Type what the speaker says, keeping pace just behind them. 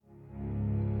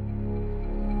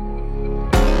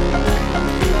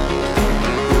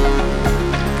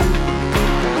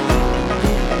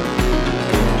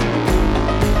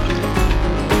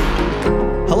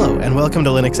welcome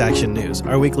to Linux Action News,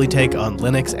 our weekly take on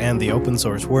Linux and the open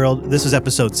source world. This is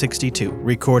episode 62,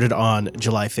 recorded on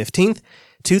July 15th,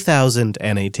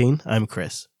 2018. I'm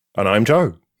Chris. And I'm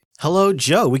Joe. Hello,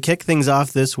 Joe. We kick things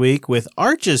off this week with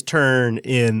Arch's turn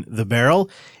in the barrel.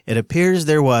 It appears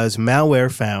there was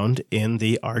malware found in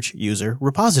the Arch user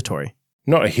repository.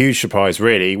 Not a huge surprise,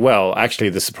 really. Well, actually,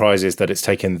 the surprise is that it's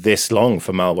taken this long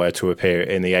for malware to appear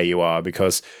in the AUR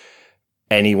because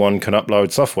anyone can upload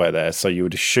software there. So you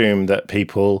would assume that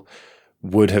people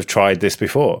would have tried this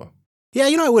before. Yeah,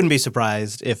 I wouldn't be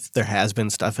surprised if there has been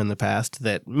stuff in the past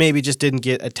that maybe just didn't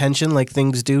get attention like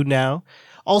things do now.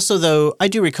 Also, though, I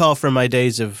do recall from my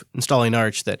days of installing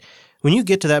Arch that when you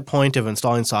get to that point of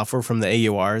installing software from the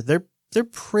AUR, they're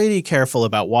pretty careful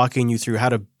about walking you through how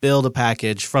to build a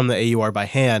package from the AUR by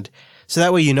hand. So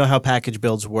that way you know how package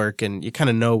builds work and you kind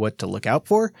of know what to look out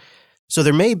for. So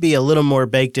there may be a little more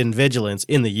baked-in vigilance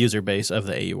in the user base of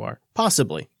the AUR.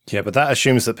 Possibly. Yeah, but that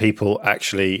assumes that people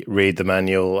actually read the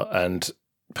manual and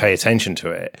pay attention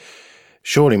to it.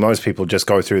 Surely most people just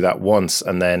go through that once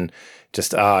and then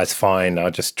just, it's fine,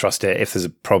 I'll just trust it. If there's a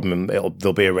problem, there'll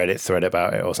be a Reddit thread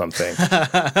about it or something.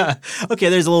 Okay,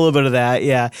 there's a little bit of that,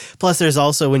 yeah. Plus, there's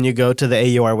also, when you go to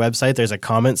the AUR website, there's a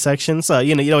comment section. So,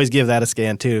 you always give that a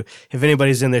scan, too. If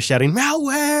anybody's in there shouting,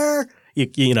 malware,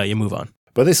 you move on.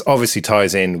 But this obviously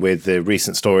ties in with the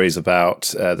recent stories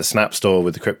about the Snap Store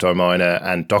with the crypto miner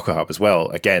and Docker Hub as well.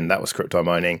 Again, that was crypto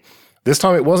mining. This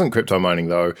time it wasn't crypto mining,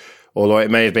 though, although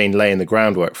it may have been laying the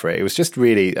groundwork for it. It was just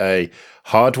really a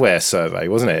hardware survey,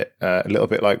 wasn't it? A little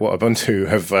bit like what Ubuntu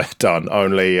have done,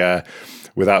 only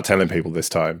without telling people this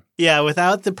time. Yeah,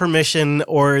 without the permission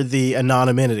or the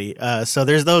anonymity. So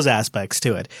there's those aspects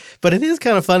to it. But it is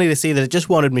kind of funny to see that it just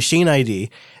wanted machine ID,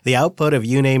 the output of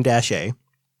uname-A,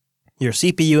 your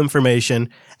CPU information,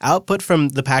 output from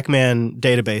the Pacman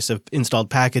database of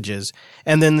installed packages,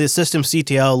 and then the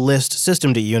systemctl list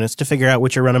systemd units to figure out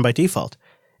which are running by default.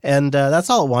 And that's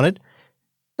all it wanted.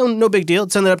 No big deal.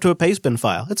 Send it up to a pastebin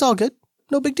file. It's all good.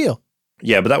 No big deal.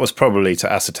 Yeah, but that was probably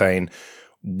to ascertain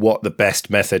what the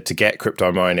best method to get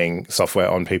crypto mining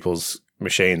software on people's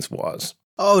machines was.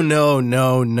 Oh,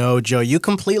 no, Joe. You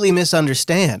completely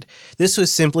misunderstand. This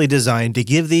was simply designed to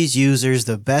give these users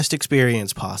the best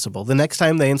experience possible the next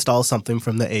time they install something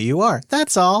from the AUR.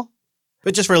 That's all.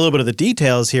 But just for a little bit of the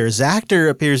details here, Zactor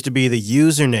appears to be the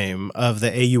username of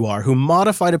the AUR who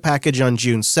modified a package on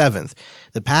June 7th.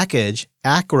 The package,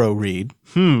 acroread,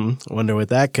 wonder what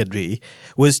that could be,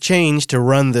 was changed to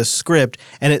run this script,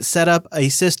 and it set up a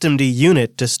systemd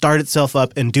unit to start itself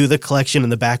up and do the collection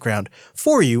in the background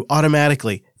for you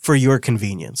automatically for your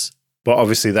convenience. But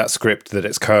obviously that script that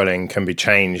it's curling can be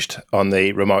changed on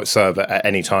the remote server at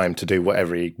any time to do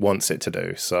whatever he wants it to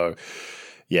do. So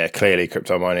yeah, clearly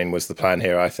crypto mining was the plan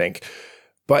here, I think.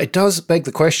 But it does beg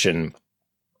the question,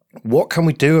 what can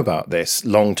we do about this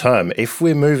long term? If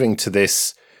we're moving to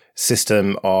this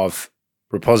system of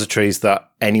repositories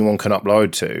that anyone can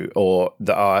upload to, or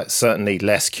that are certainly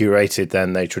less curated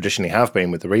than they traditionally have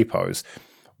been with the repos,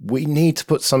 we need to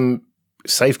put some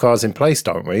safeguards in place,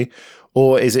 don't we?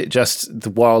 Or is it just the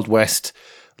Wild West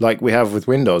like we have with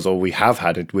Windows, or we have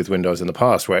had it with Windows in the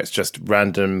past, where it's just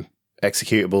random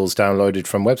executables downloaded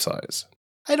from websites?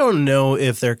 I don't know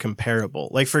if they're comparable.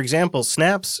 Like, for example,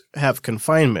 snaps have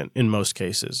confinement in most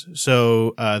cases.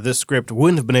 So this script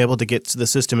wouldn't have been able to get to the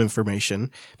system information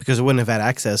because it wouldn't have had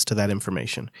access to that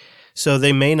information. So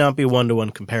they may not be one-to-one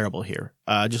comparable here.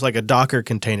 Just like a Docker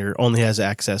container only has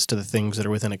access to the things that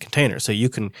are within a container. So you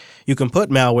can put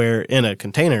malware in a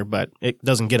container, but it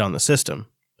doesn't get on the system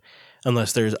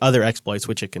unless there's other exploits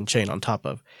which it can chain on top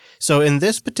of. So in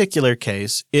this particular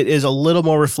case, it is a little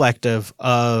more reflective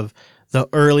of the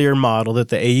earlier model that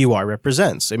the AUR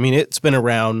represents. I mean, it's been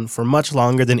around for much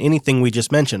longer than anything we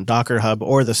just mentioned, Docker Hub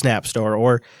or the Snap Store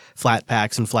or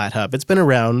Flatpaks and FlatHub. It's been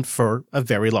around for a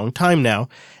very long time now,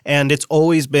 and it's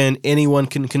always been anyone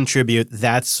can contribute.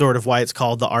 That's sort of why it's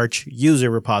called the Arch user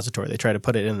repository. They try to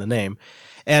put it in the name.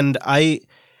 And I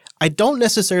don't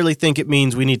necessarily think it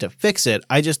means we need to fix it.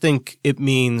 I just think it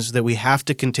means that we have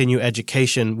to continue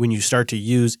education when you start to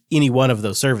use any one of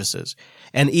those services.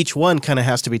 And each one kind of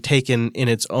has to be taken in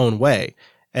its own way.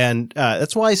 And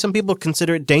that's why some people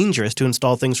consider it dangerous to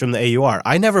install things from the AUR.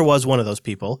 I never was one of those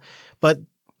people, but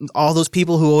all those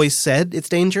people who always said it's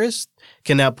dangerous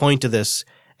can now point to this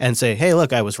and say, hey,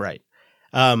 look, I was right.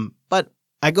 But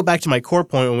I go back to my core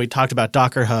point when we talked about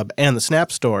Docker Hub and the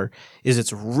Snap Store, is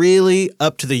it's really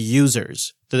up to the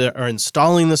users that are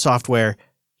installing the software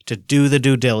to do the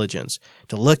due diligence,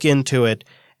 to look into it,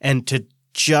 and to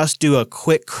just do a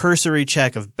quick cursory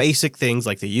check of basic things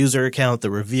like the user account,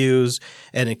 the reviews,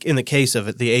 and in the case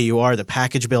of the AUR, the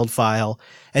package build file,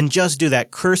 and just do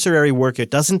that cursory work.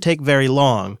 It doesn't take very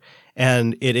long,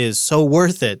 and it is so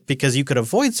worth it because you could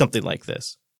avoid something like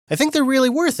this. I think they're really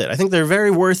worth it. I think they're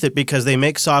very worth it because they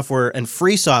make software, and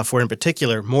free software in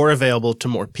particular, more available to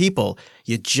more people.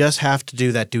 You just have to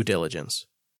do that due diligence.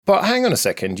 But hang on a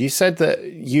second. You said that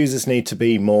users need to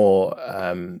be more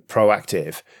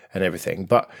proactive and everything.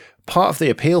 But part of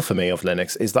the appeal for me of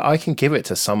Linux is that I can give it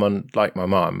to someone like my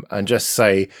mum and just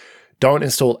say, don't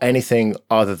install anything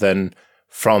other than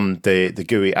from the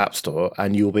GUI App Store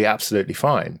and you'll be absolutely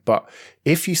fine. But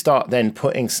if you start then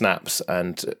putting snaps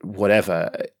and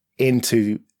whatever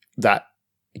into that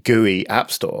GUI App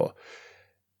Store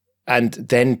and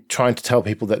then trying to tell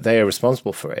people that they are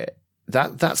responsible for it,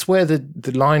 that's where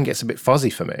the line gets a bit fuzzy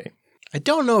for me. I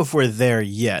don't know if we're there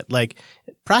yet. Like,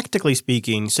 practically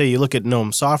speaking, say you look at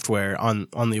GNOME software on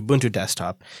the Ubuntu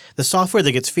desktop, the software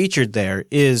that gets featured there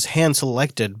is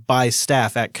hand-selected by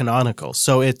staff at Canonical.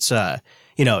 So it's, there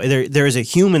is a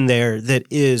human there that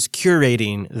is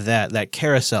curating that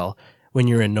carousel when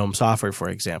you're in GNOME software, for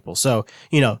example. So,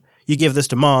 you give this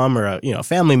to mom or a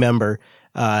family member,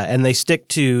 and they stick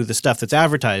to the stuff that's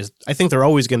advertised, I think they're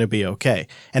always going to be okay.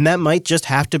 And that might just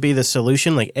have to be the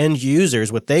solution. Like, end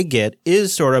users, what they get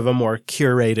is sort of a more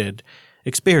curated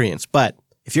experience. But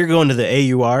if you're going to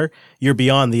the AUR, you're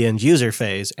beyond the end user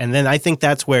phase. And then I think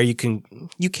that's where you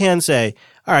can say,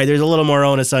 all right, there's a little more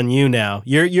onus on you now.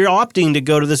 You're opting to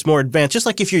go to this more advanced, just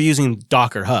like if you're using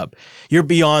Docker Hub, you're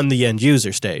beyond the end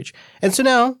user stage. And so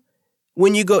now,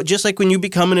 when you go, just like when you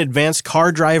become an advanced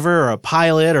car driver or a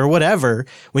pilot or whatever,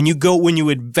 when you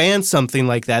advance something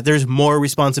like that, there's more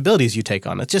responsibilities you take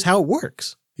on. That's just how it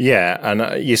works. Yeah,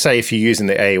 and you say if you're using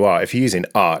the AUR, if you're using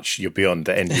Arch, you're beyond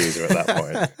the end user at that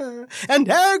point. And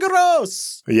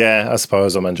Tergos! Yeah, I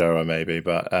suppose, or Manjaro maybe,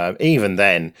 but even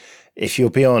then, if you're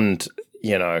beyond,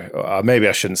 maybe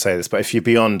I shouldn't say this, but if you're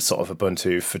beyond sort of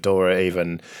Ubuntu, Fedora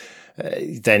even,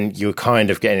 then you're kind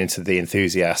of getting into the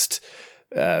enthusiast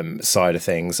side of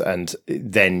things, and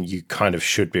then you kind of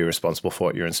should be responsible for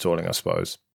what you're installing, I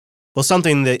suppose. Well,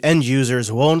 something that end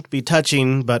users won't be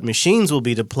touching, but machines will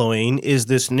be deploying, is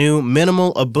this new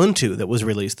Minimal Ubuntu that was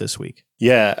released this week.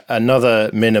 Yeah, another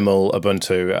Minimal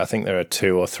Ubuntu. I think there are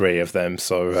 2 or 3 of them,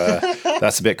 so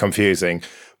that's a bit confusing.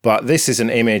 But this is an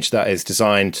image that is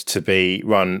designed to be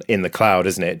run in the cloud,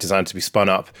 isn't it? Designed to be spun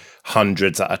up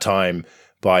hundreds at a time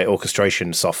by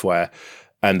orchestration software.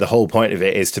 And the whole point of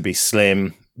it is to be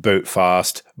slim, boot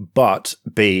fast, but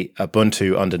be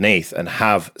Ubuntu underneath and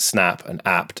have Snap and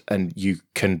apt, and you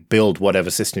can build whatever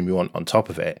system you want on top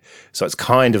of it. So it's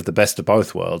kind of the best of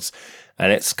both worlds.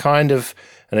 And it's kind of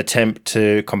an attempt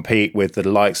to compete with the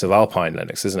likes of Alpine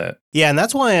Linux, isn't it? Yeah, and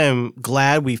that's why I'm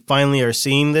glad we finally are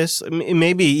seeing this.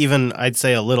 Maybe even, I'd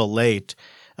say, a little late.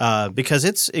 Because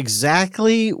it's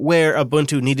exactly where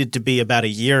Ubuntu needed to be about a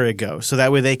year ago, so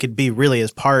that way they could be really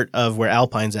as part of where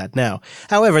Alpine's at now.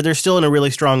 However, they're still in a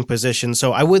really strong position,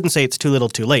 so I wouldn't say it's too little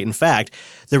too late. In fact,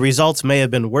 the results may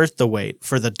have been worth the wait.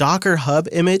 For the Docker Hub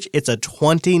image, it's a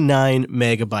 29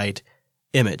 megabyte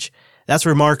image. That's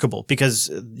remarkable because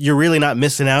you're really not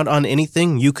missing out on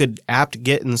anything. You could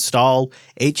apt-get install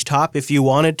HTOP if you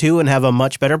wanted to and have a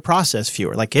much better process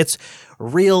viewer. Like, it's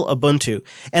real Ubuntu.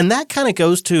 And that kind of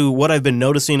goes to what I've been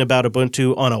noticing about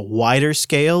Ubuntu on a wider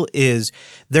scale is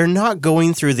they're not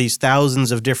going through these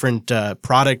thousands of different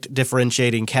product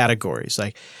differentiating categories.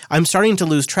 Like, I'm starting to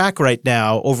lose track right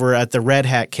now over at the Red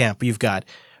Hat camp. You've got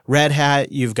Red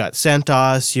Hat, you've got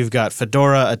CentOS, you've got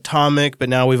Fedora Atomic, but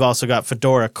now we've also got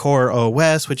Fedora Core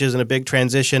OS, which isn't a big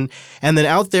transition. And then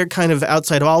out there, kind of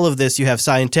outside all of this, you have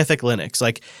Scientific Linux.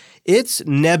 Like, it's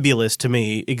nebulous to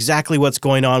me exactly what's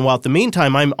going on, while at the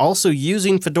meantime, I'm also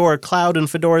using Fedora Cloud and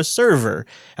Fedora Server,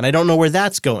 and I don't know where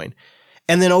that's going.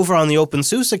 And then over on the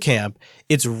OpenSUSE camp,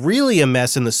 it's really a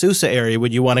mess in the SUSE area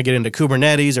when you want to get into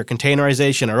Kubernetes or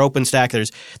containerization or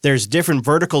OpenStack. There's different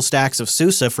vertical stacks of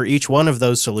SUSE for each one of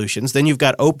those solutions. Then you've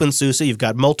got OpenSUSE, you've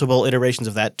got multiple iterations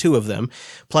of that, 2 of them.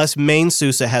 Plus main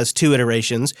SUSE has 2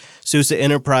 iterations, SUSE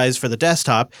Enterprise for the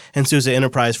desktop and SUSE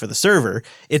Enterprise for the server.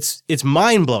 It's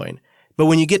mind-blowing. But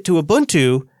when you get to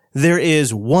Ubuntu, there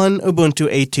is one Ubuntu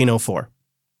 18.04.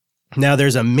 Now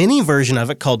there's a mini version of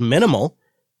it called Minimal,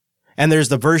 and there's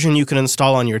the version you can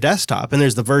install on your desktop, and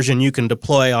there's the version you can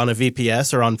deploy on a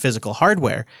VPS or on physical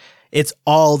hardware. It's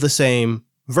all the same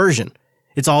version.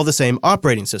 It's all the same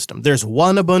operating system. There's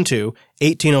one Ubuntu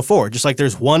 18.04, just like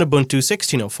there's one Ubuntu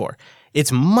 16.04.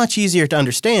 It's much easier to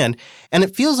understand, and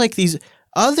it feels like these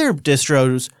other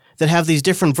distros that have these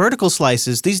different vertical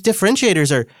slices, these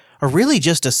differentiators are are really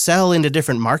just to sell into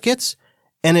different markets,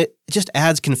 and it just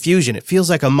adds confusion. It feels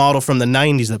like a model from the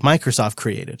 90s that Microsoft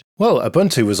created. Well,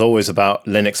 Ubuntu was always about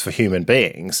Linux for human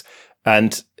beings,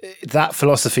 and that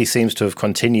philosophy seems to have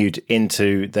continued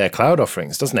into their cloud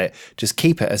offerings, doesn't it? Just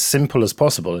keep it as simple as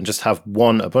possible and just have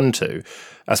one Ubuntu.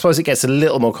 I suppose it gets a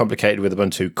little more complicated with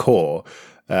Ubuntu Core,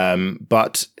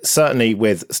 but certainly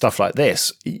with stuff like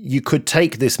this, you could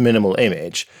take this minimal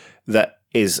image that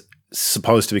is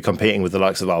supposed to be competing with the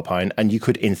likes of Alpine, and you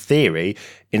could, in theory,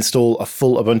 install a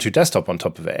full Ubuntu desktop on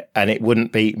top of it, and it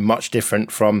wouldn't be much different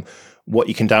from what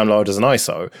you can download as an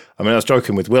ISO. I mean, I was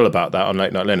joking with Will about that on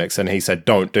Late Night Linux, and he said,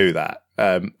 don't do that.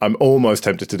 I'm almost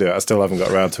tempted to do it. I still haven't got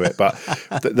around to it. But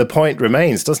the point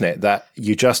remains, doesn't it, that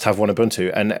you just have one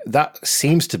Ubuntu, and that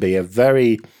seems to be a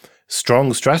very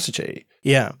strong strategy.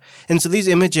 Yeah. And so these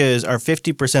images are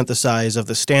 50% the size of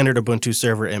the standard Ubuntu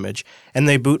server image, and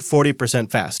they boot 40%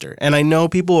 faster. And I know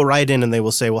people will write in and they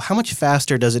will say, well, how much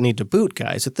faster does it need to boot,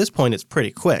 guys? At this point, it's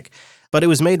pretty quick. But it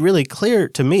was made really clear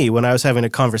to me when I was having a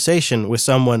conversation with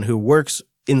someone who works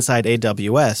inside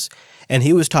AWS, and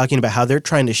he was talking about how they're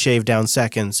trying to shave down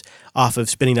seconds off of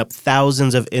spinning up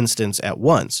thousands of instances at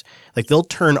once. Like they'll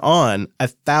turn on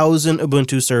 1,000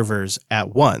 Ubuntu servers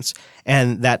at once,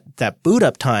 and that boot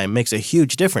up time makes a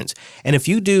huge difference. And if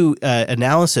you do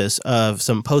analysis of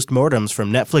some postmortems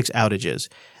from Netflix outages,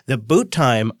 the boot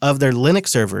time of their Linux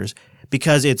servers,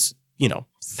 because it's,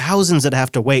 thousands that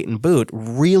have to wait and boot,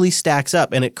 really stacks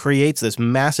up, and it creates this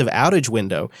massive outage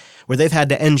window where they've had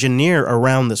to engineer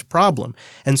around this problem.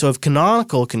 And so if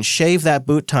Canonical can shave that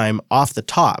boot time off the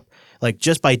top, like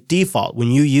just by default,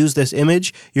 when you use this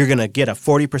image, you're going to get a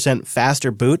 40%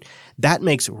 faster boot. That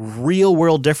makes real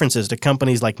world differences to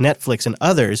companies like Netflix and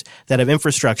others that have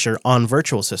infrastructure on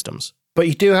virtual systems. But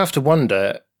you do have to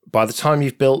wonder, by the time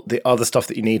you've built the other stuff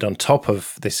that you need on top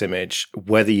of this image,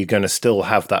 whether you're going to still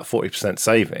have that 40%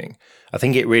 saving. I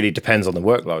think it really depends on the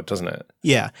workload, doesn't it?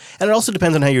 Yeah. And it also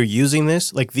depends on how you're using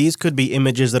this. Like these could be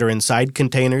images that are inside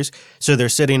containers. So they're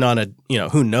sitting on a,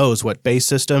 who knows what base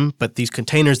system, but these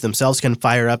containers themselves can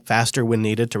fire up faster when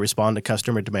needed to respond to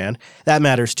customer demand. That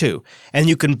matters too. And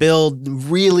you can build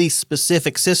really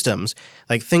specific systems,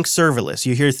 like think serverless.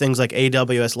 You hear things like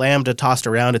AWS Lambda tossed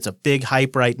around. It's a big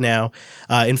hype right now.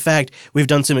 In fact, we've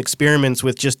done some experiments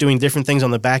with just doing different things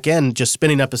on the back end, just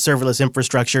spinning up a serverless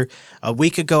infrastructure. A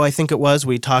week ago, I think it was,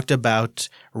 we talked about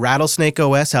Rattlesnake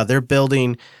OS, how they're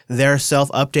building their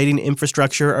self-updating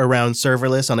infrastructure around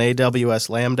serverless on AWS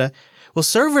Lambda. Well,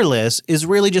 serverless is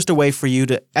really just a way for you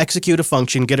to execute a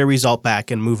function, get a result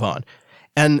back, and move on.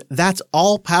 And that's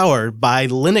all powered by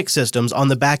Linux systems on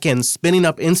the back end, spinning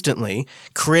up instantly,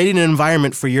 creating an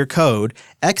environment for your code,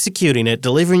 executing it,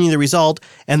 delivering you the result,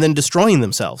 and then destroying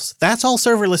themselves. That's all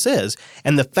serverless is.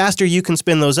 And the faster you can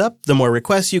spin those up, the more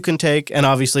requests you can take, and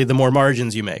obviously the more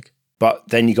margins you make. But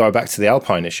then you go back to the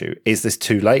Alpine issue. Is this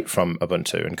too late from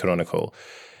Ubuntu and Canonical?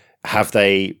 Have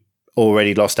they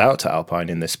already lost out to Alpine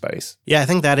in this space? Yeah, I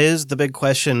think that is the big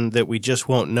question that we just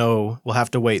won't know. We'll have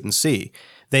to wait and see.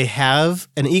 They have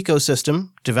an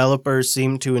ecosystem. Developers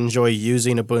seem to enjoy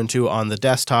using Ubuntu on the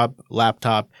desktop,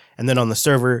 laptop, and then on the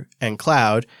server and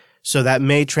cloud. So that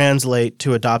may translate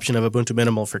to adoption of Ubuntu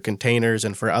Minimal for containers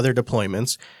and for other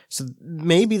deployments. So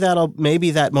maybe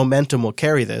that momentum will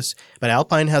carry this, but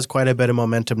Alpine has quite a bit of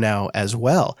momentum now as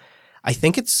well. I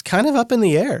think it's kind of up in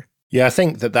the air. Yeah, I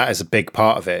think that is a big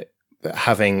part of it,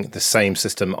 having the same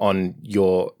system on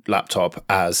your laptop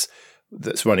as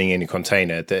that's running in your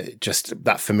container,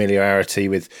 that familiarity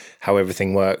with how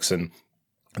everything works and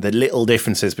the little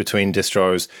differences between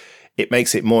distros, it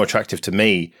makes it more attractive to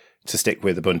me to stick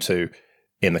with Ubuntu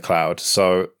in the cloud.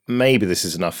 So maybe this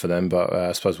is enough for them, but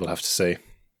I suppose we'll have to see.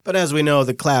 But as we know,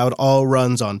 the cloud all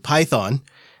runs on Python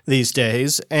these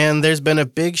days, and there's been a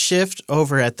big shift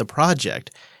over at the project.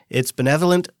 Its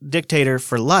benevolent dictator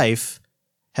for life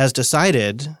has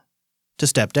decided to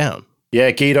step down. Yeah,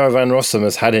 Guido van Rossum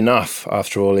has had enough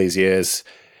after all these years.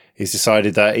 He's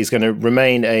decided that he's going to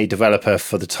remain a developer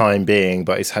for the time being,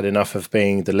 but he's had enough of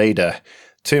being the leader.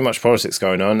 Too much politics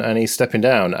going on, and he's stepping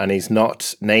down, and he's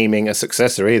not naming a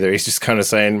successor either. He's just kind of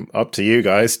saying, up to you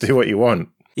guys, do what you want.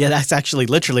 Yeah, that's actually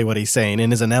literally what he's saying in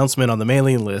his announcement on the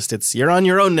mailing list. It's, you're on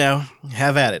your own now.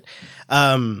 Have at it.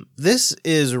 This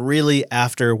is really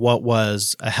after what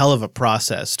was a hell of a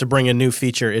process to bring a new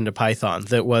feature into Python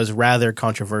that was rather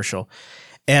controversial.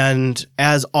 And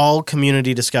as all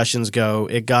community discussions go,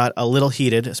 it got a little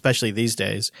heated, especially these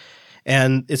days.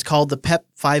 And it's called the PEP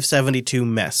 572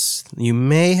 mess. You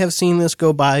may have seen this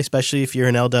go by, especially if you're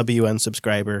an LWN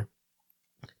subscriber.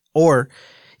 Or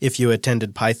if you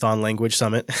attended Python Language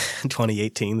Summit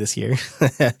 2018 this year,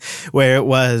 where it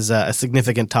was a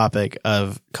significant topic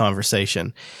of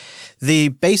conversation. The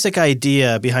basic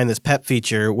idea behind this PEP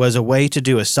feature was a way to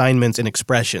do assignments in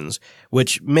expressions,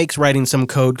 which makes writing some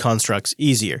code constructs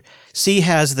easier. C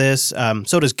has this,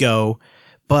 so does Go,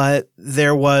 but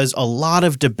there was a lot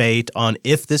of debate on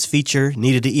if this feature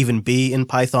needed to even be in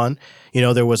Python.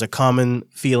 There was a common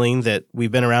feeling that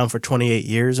we've been around for 28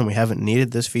 years and we haven't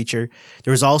needed this feature.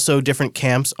 There was also different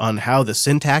camps on how the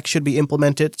syntax should be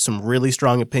implemented, some really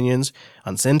strong opinions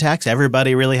on syntax.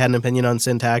 Everybody really had an opinion on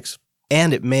syntax.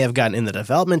 And it may have gotten in the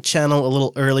development channel a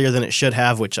little earlier than it should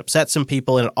have, which upset some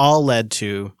people, and it all led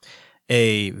to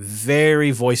a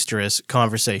very boisterous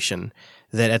conversation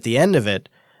that at the end of it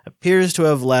appears to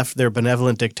have left their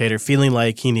benevolent dictator feeling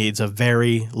like he needs a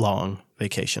very long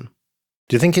vacation.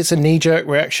 Do you think it's a knee-jerk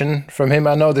reaction from him?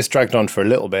 I know this dragged on for a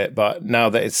little bit, but now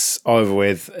that it's over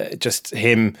with, just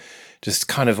him just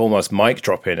kind of almost mic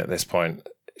dropping at this point.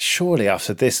 Surely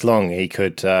after this long, he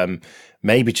could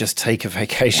maybe just take a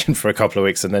vacation for a couple of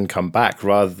weeks and then come back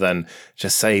rather than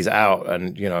just say he's out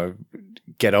and,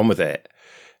 get on with it.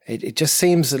 It just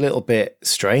seems a little bit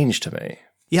strange to me.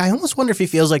 Yeah, I almost wonder if he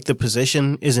feels like the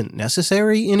position isn't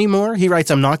necessary anymore. He writes,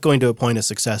 I'm not going to appoint a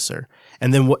successor.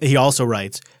 And then he also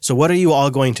writes, so what are you all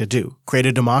going to do? Create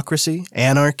a democracy,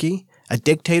 anarchy, a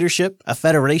dictatorship, a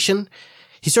federation?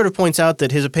 He sort of points out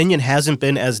that his opinion hasn't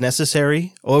been as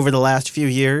necessary over the last few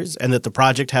years and that the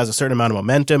project has a certain amount of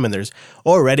momentum and there's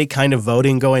already kind of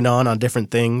voting going on different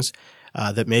things,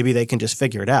 that maybe they can just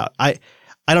figure it out.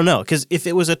 I don't know, because if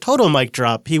it was a total mic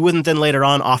drop, he wouldn't then later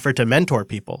on offer to mentor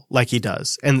people like he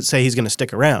does and say he's going to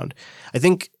stick around. I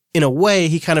think in a way,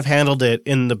 he kind of handled it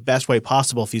in the best way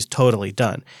possible if he's totally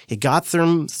done. He got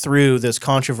them through this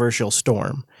controversial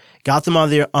storm, got them on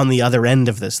the other end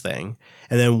of this thing,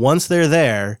 and then once they're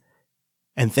there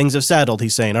and things have settled,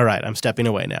 he's saying, all right, I'm stepping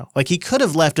away now. Like he could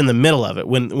have left in the middle of it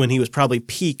when he was probably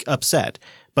peak upset,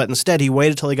 but instead he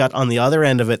waited till he got on the other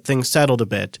end of it, things settled a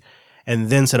bit,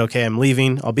 and then said, okay, I'm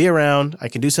leaving, I'll be around, I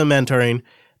can do some mentoring,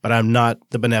 but I'm not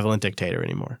the benevolent dictator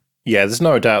anymore. Yeah, there's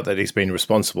no doubt that he's been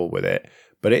responsible with it,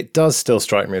 but it does still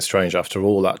strike me as strange after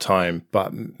all that time,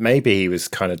 but maybe he was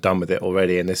kind of done with it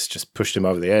already and this just pushed him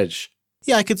over the edge.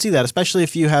 Yeah, I could see that, especially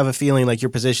if you have a feeling like your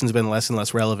position's been less and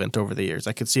less relevant over the years.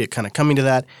 I could see it kind of coming to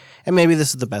that, and maybe this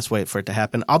is the best way for it to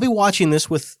happen. I'll be watching this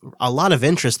with a lot of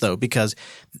interest, though, because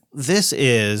this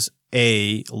is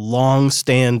a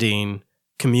long-standing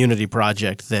community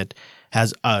project that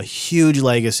has a huge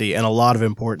legacy and a lot of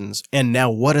importance. And now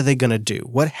what are they going to do?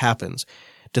 What happens?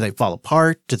 Do they fall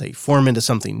apart? Do they form into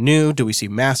something new? Do we see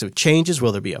massive changes?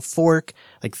 Will there be a fork?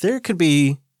 Like there could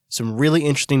be some really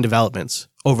interesting developments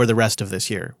over the rest of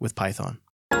this year with Python.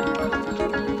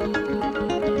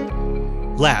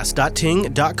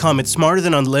 Last.ting.com. It's smarter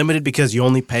than unlimited because you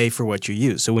only pay for what you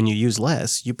use. So when you use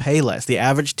less, you pay less. The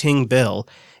average Ting bill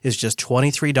is just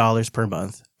 $23 per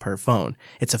month per phone.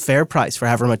 It's a fair price for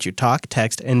however much you talk,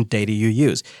 text, and data you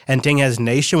use. And Ting has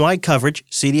nationwide coverage,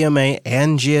 CDMA,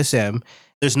 and GSM.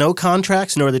 There's no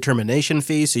contracts nor the termination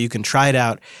fee, so you can try it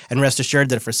out and rest assured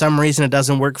that if for some reason it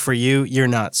doesn't work for you, you're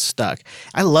not stuck.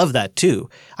 I love that too.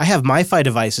 I have MiFi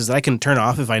devices that I can turn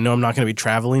off if I know I'm not going to be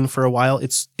traveling for a while.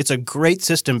 It's a great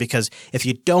system because if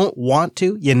you don't want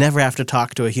to, you never have to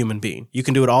talk to a human being. You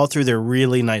can do it all through their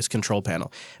really nice control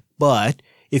panel. But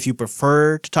if you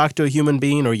prefer to talk to a human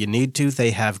being or you need to,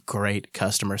 they have great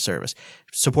customer service.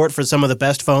 Support for some of the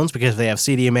best phones because they have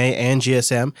CDMA and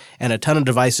GSM and a ton of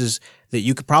devices that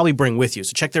you could probably bring with you.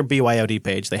 So check their BYOD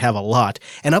page. They have a lot.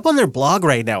 And up on their blog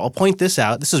right now, I'll point this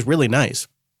out. This is really nice.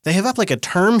 They have up like a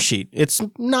term sheet. It's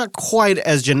not quite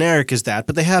as generic as that,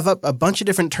 but they have up a bunch of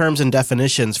different terms and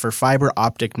definitions for fiber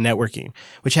optic networking,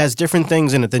 which has different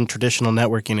things in it than traditional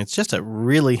networking. It's just a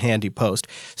really handy post.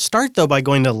 Start, though, by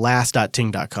going to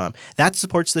last.ting.com. That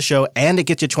supports the show, and it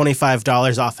gets you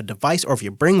 $25 off a device, or if you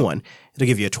bring one, it'll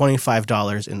give you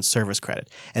 $25 in service credit.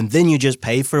 And then you just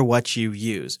pay for what you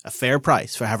use. A fair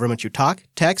price for however much you talk,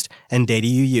 text, and data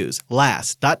you use.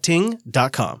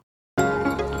 Last.ting.com.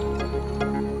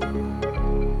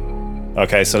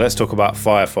 Okay, so let's talk about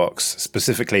Firefox,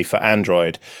 specifically for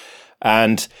Android.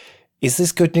 And is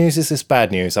this good news? Is this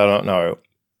bad news? I don't know.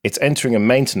 It's entering a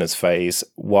maintenance phase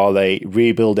while they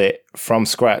rebuild it from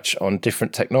scratch on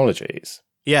different technologies.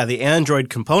 Yeah, the Android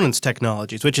Components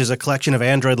Technologies, which is a collection of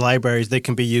Android libraries that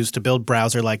can be used to build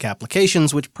browser-like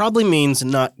applications, which probably means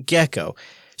not Gecko.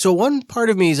 So one part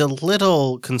of me is a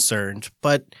little concerned,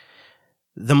 but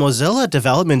the Mozilla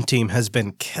development team has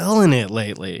been killing it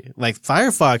lately. Like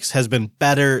Firefox has been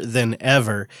better than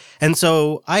ever. And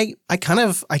so I kind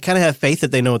of have faith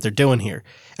that they know what they're doing here.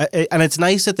 And it's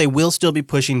nice that they will still be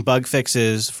pushing bug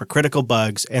fixes for critical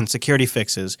bugs and security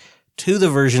fixes to the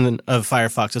version of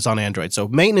Firefox that's on Android. So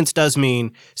maintenance does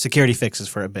mean security fixes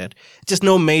for a bit. Just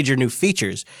no major new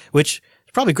features, which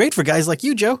is probably great for guys like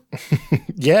you, Joe.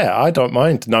 Yeah, I don't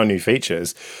mind no new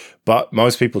features, but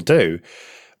most people do.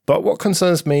 But what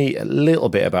concerns me a little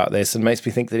bit about this and makes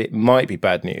me think that it might be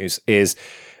bad news is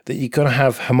that you're going to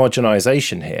have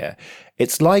homogenization here.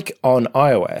 It's like on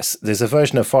iOS, there's a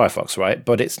version of Firefox, right?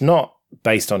 But it's not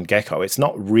based on Gecko. It's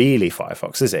not really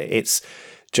Firefox, is it? It's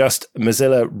just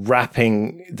Mozilla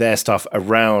wrapping their stuff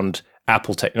around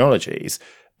Apple technologies.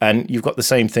 And you've got the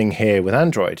same thing here with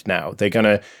Android now. They're going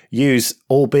to use,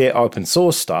 albeit open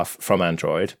source stuff from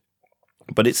Android,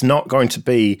 but it's not going to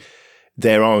be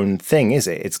their own thing, is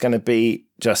it? It's going to be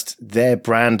just their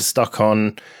brand stuck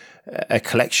on a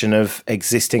collection of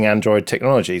existing Android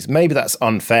technologies. Maybe that's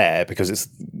unfair because it's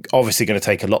obviously going to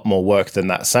take a lot more work than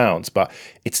that sounds, but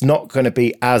it's not going to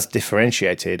be as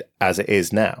differentiated as it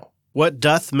is now. What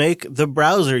doth make the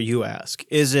browser, you ask?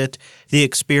 Is it the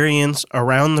experience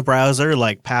around the browser,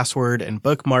 like password and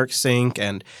bookmark sync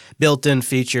and built-in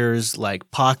features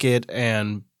like Pocket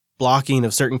and blocking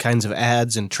of certain kinds of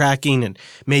ads and tracking and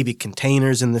maybe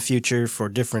containers in the future for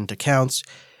different accounts?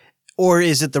 Or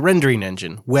is it the rendering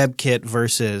engine, WebKit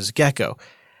versus Gecko?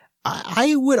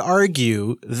 I would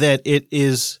argue that it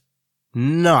is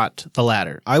not the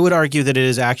latter. I would argue that it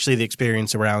is actually the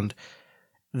experience around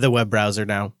the web browser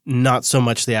now, not so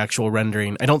much the actual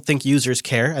rendering. I don't think users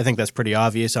care. I think that's pretty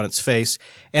obvious on its face.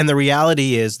 And the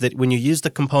reality is that when you use the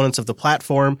components of the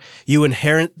platform, you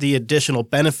inherit the additional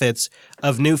benefits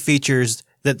of new features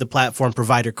that the platform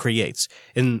provider creates.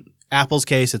 In Apple's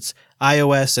case, it's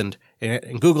iOS, and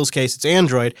in Google's case, it's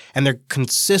Android, and they're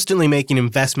consistently making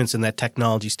investments in that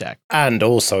technology stack. And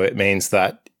also it means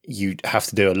that you have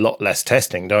to do a lot less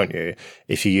testing, don't you?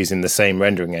 If you're using the same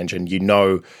rendering engine, you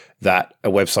know that a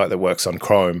website that works on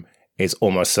Chrome is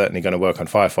almost certainly going to work on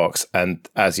Firefox. And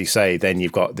as you say, then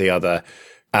you've got the other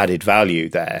added value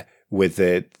there with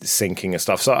the syncing and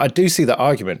stuff. So I do see that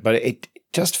argument, but it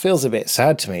just feels a bit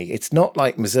sad to me. It's not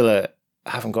like Mozilla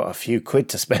haven't got a few quid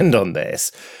to spend on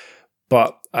this,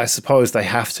 but I suppose they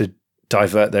have to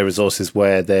divert their resources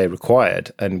where they're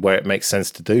required and where it makes sense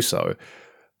to do so.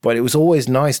 But it was always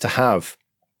nice to have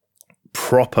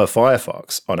proper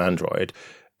Firefox on Android.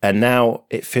 And now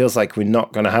it feels like we're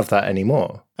not going to have that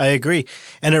anymore. I agree.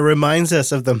 And it reminds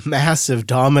us of the massive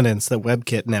dominance that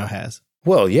WebKit now has.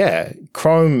 Well, yeah.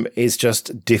 Chrome is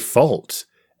just default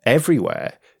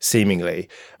everywhere, seemingly.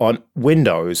 On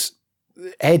Windows,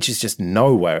 Edge is just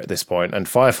nowhere at this point, and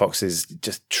Firefox is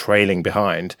just trailing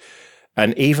behind.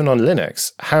 And even on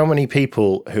Linux, how many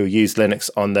people who use Linux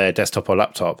on their desktop or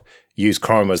laptop use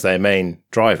Chrome as their main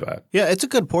driver? Yeah, it's a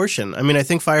good portion. I mean, I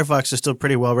think Firefox is still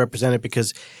pretty well represented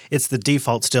because it's the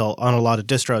default still on a lot of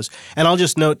distros. And I'll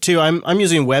just note, too, I'm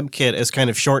using WebKit as kind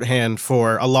of shorthand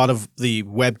for a lot of the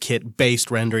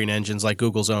WebKit-based rendering engines like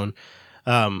Google's own.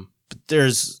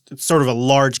 It's sort of a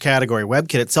large category.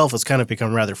 WebKit itself has kind of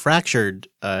become rather fractured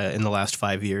in the last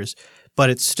 5 years, but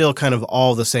it's still kind of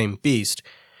all the same beast.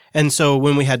 And so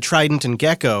when we had Trident and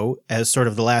Gecko as sort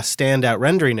of the last standout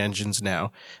rendering engines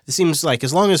now, it seems like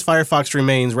as long as Firefox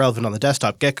remains relevant on the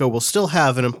desktop, Gecko will still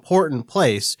have an important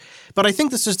place. But I think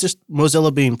this is just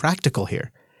Mozilla being practical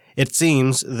here. It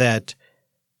seems that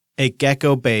a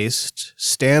Gecko-based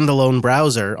standalone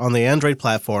browser on the Android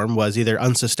platform was either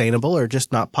unsustainable or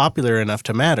just not popular enough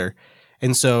to matter.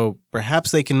 And so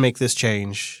perhaps they can make this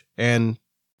change and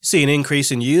see an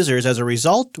increase in users as a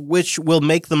result, which will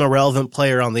make them a relevant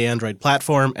player on the Android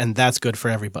platform, and that's good for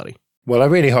everybody. Well, I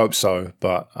really hope so,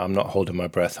 but I'm not holding my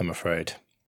breath, I'm afraid.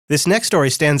 This next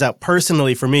story stands out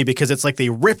personally for me because it's like they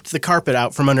ripped the carpet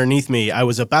out from underneath me. I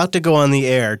was about to go on the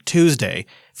air Tuesday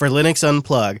for Linux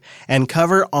Unplug and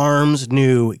cover ARM's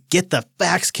new Get the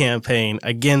Facts campaign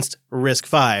against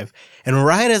RISC-V. And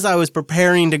right as I was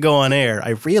preparing to go on air,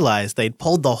 I realized they'd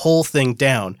pulled the whole thing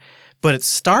down. But it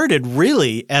started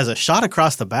really as a shot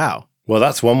across the bow. Well,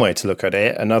 that's one way to look at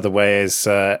it. Another way is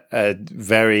a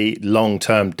very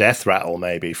long-term death rattle,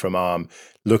 maybe, from ARM,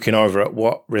 looking over at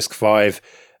what RISC-V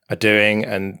are doing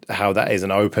and how that is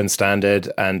an open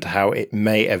standard and how it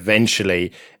may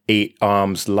eventually eat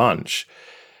ARM's lunch.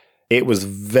 It was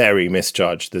very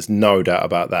misjudged. There's no doubt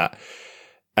about that.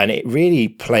 And it really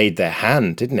played their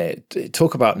hand, didn't it?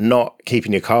 Talk about not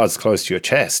keeping your cards close to your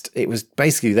chest. It was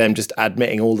basically them just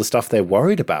admitting all the stuff they're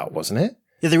worried about, wasn't it?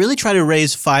 Yeah, they really try to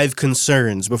raise 5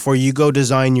 concerns before you go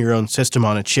design your own system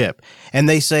on a chip. And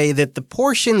they say that the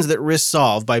portions that RISC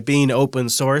solve by being open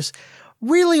source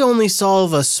really only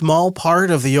solve a small part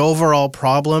of the overall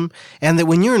problem, and that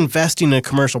when you're investing in a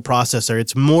commercial processor,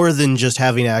 it's more than just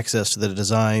having access to the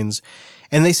designs.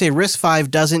 And they say RISC-V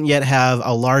doesn't yet have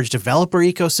a large developer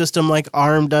ecosystem like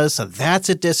ARM does, so that's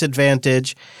a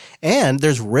disadvantage. And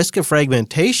there's risk of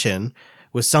fragmentation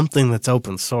with something that's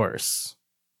open source.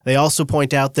 They also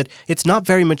point out that it's not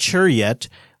very mature yet,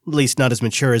 at least not as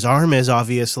mature as ARM is,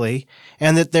 obviously,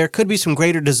 and that there could be some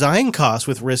greater design costs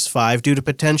with RISC-V due to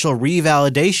potential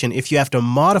revalidation if you have to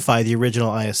modify the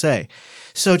original ISA.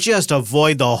 So just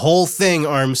avoid the whole thing,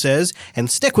 ARM says, and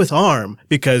stick with ARM,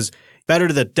 because better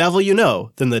the devil you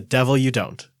know than the devil you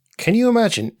don't. Can you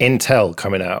imagine Intel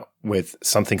coming out with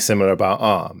something similar about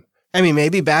ARM? I mean,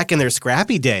 maybe back in their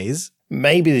scrappy days.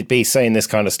 Maybe they'd be saying this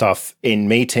kind of stuff in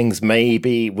meetings,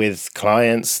 maybe with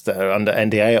clients that are under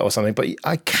NDA or something, but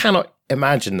I cannot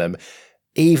imagine them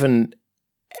even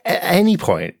at any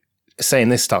point saying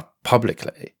this stuff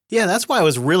publicly. Yeah, that's why I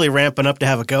was really ramping up to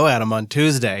have a go at them on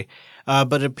Tuesday.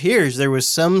 But it appears there was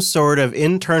some sort of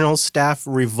internal staff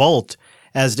revolt,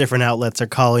 as different outlets are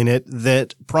calling it,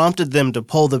 that prompted them to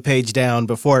pull the page down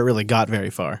before it really got very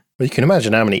far. Well, you can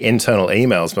imagine how many internal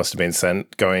emails must have been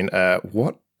sent going,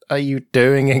 what are you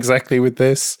doing exactly with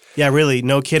this? Yeah, really,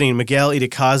 no kidding. Miguel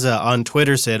Idicaza on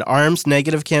Twitter said, ARM's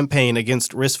negative campaign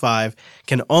against RISC-V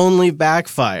can only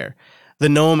backfire. The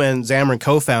GNOME and Xamarin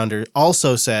co-founder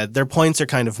also said their points are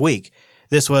kind of weak.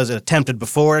 This was attempted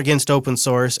before against open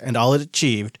source, and all it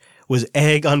achieved was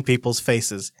egg on people's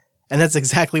faces. And that's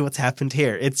exactly what's happened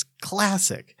here. It's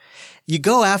classic. You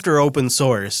go after open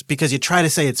source because you try to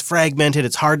say it's fragmented,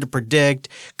 it's hard to predict,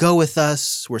 go with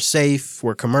us, we're safe,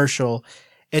 we're commercial.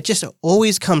 It just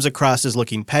always comes across as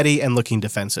looking petty and looking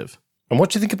defensive. And what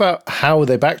do you think about how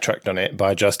they backtracked on it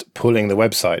by just pulling the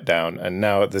website down and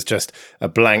now there's just a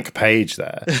blank page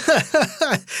there?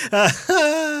 I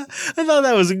thought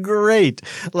that was great.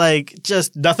 Like,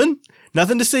 just nothing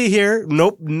to see here.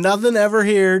 Nope, nothing ever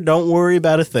here. Don't worry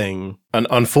about a thing. And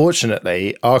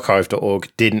unfortunately, archive.org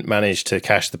didn't manage to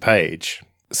cache the page.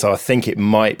 So I think it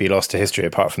might be lost to history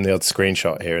apart from the odd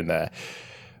screenshot here and there.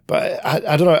 But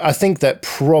I don't know. I think that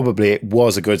probably it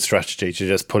was a good strategy to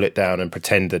just pull it down and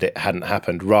pretend that it hadn't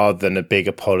happened rather than a big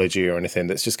apology or anything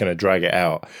that's just going to drag it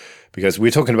out. Because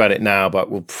we're talking about it now, but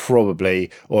we'll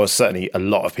probably, or certainly a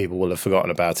lot of people will have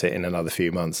forgotten about it in another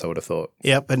few months, I would have thought.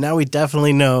 Yep, but now we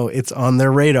definitely know it's on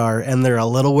their radar and they're a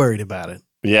little worried about it.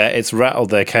 Yeah, it's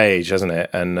rattled their cage, hasn't it?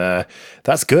 And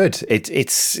that's good.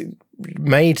 It's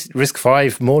made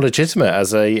RISC-V more legitimate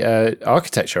as a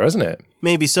architecture, hasn't it?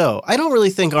 Maybe so. I don't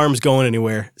really think ARM's going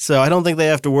anywhere, so I don't think they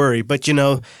have to worry. But,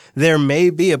 there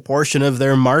may be a portion of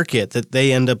their market that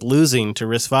they end up losing to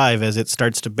RISC-V as it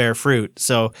starts to bear fruit.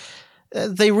 So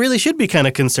they really should be kind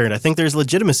of concerned. I think there's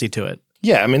legitimacy to it.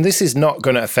 Yeah, I mean, this is not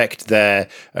going to affect their,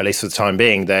 at least for the time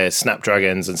being, their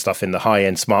Snapdragons and stuff in the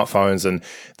high-end smartphones and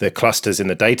the clusters in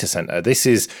the data center. This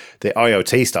is the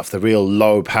IoT stuff, the real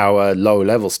low-power,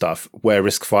 low-level stuff, where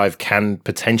RISC-V can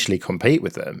potentially compete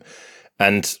with them.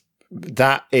 And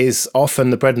that is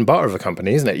often the bread and butter of a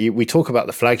company, isn't it? We talk about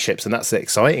the flagships, and that's the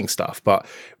exciting stuff. But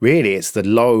really, it's the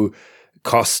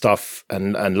low-cost stuff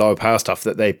and low-power stuff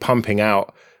that they're pumping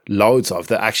out loads of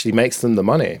that actually makes them the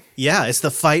money. Yeah, it's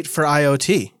the fight for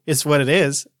IoT. It's what it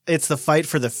is. It's the fight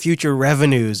for the future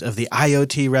revenues of the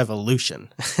IoT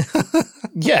revolution.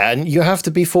 Yeah, and you have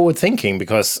to be forward thinking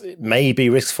because maybe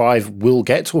RISC-V will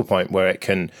get to a point where it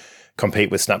can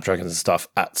compete with Snapdragons and stuff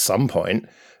at some point.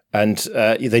 And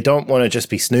they don't want to just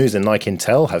be snoozing like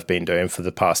Intel have been doing for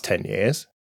the past 10 years.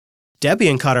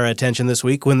 Debian caught our attention this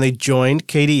week when they joined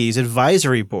KDE's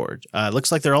advisory board.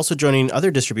 Looks like they're also joining other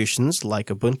distributions like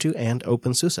Ubuntu and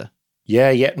OpenSUSE.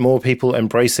 Yeah, yet more people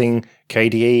embracing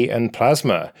KDE and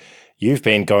Plasma. You've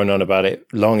been going on about it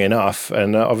long enough,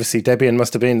 and obviously Debian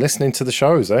must have been listening to the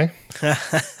shows, eh?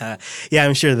 Yeah,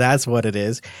 I'm sure that's what it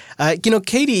is.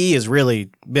 KDE has really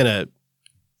been a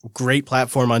great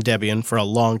platform on Debian for a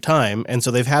long time, and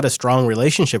so they've had a strong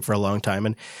relationship for a long time.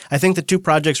 And I think the two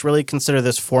projects really consider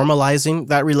this formalizing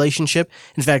that relationship.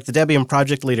 In fact, the Debian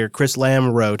project leader, Chris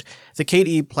Lamb, wrote, "The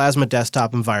KDE Plasma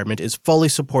desktop environment is fully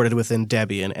supported within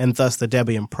Debian, and thus the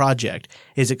Debian project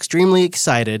is extremely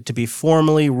excited to be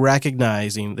formally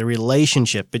recognizing the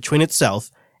relationship between itself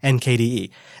and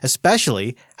KDE,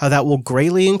 especially how that will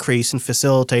greatly increase and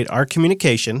facilitate our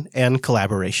communication and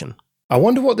collaboration." I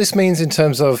wonder what this means in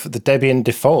terms of the Debian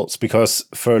defaults, because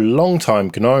for a long time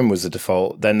GNOME was the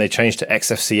default, then they changed to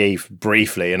XFCE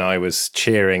briefly, and I was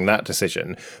cheering that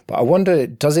decision. But I wonder,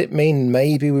 does it mean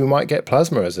maybe we might get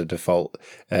Plasma as a default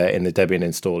in the Debian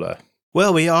installer?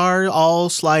 Well, we are all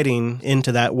sliding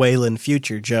into that Wayland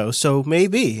future, Joe. So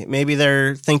maybe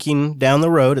they're thinking down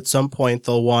the road at some point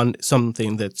they'll want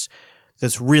something that's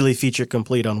really feature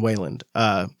complete on Wayland.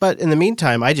 But in the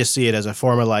meantime, I just see it as a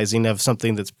formalizing of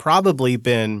something that's probably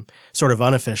been sort of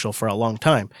unofficial for a long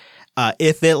time.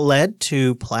 If it led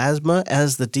to Plasma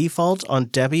as the default on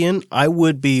Debian, I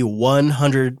would be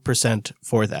 100%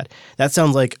 for that. That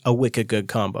sounds like a wicked good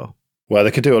combo. Well,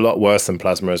 they could do a lot worse than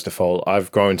Plasma as default.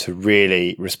 I've grown to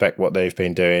really respect what they've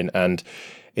been doing, and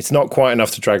it's not quite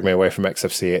enough to drag me away from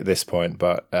XFCE at this point,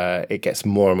 but it gets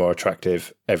more and more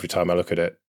attractive every time I look at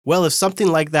it. Well, if something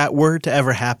like that were to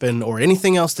ever happen, or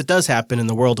anything else that does happen in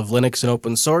the world of Linux and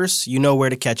open source, you know where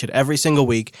to catch it every single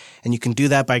week, and you can do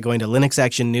that by going to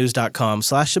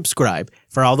linuxactionnews.com/subscribe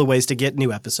for all the ways to get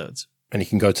new episodes. And you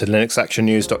can go to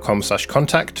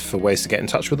linuxactionnews.com/contact for ways to get in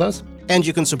touch with us. And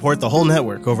you can support the whole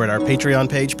network over at our Patreon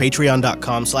page,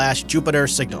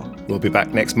 patreon.com/JupiterSignal. We'll be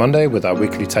back next Monday with our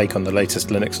weekly take on the latest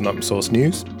Linux and open source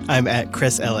news. I'm at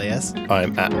Chris LAS.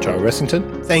 I'm at Joe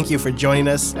Ressington. Thank you for joining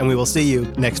us, and we will see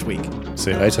you next week.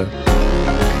 See you later.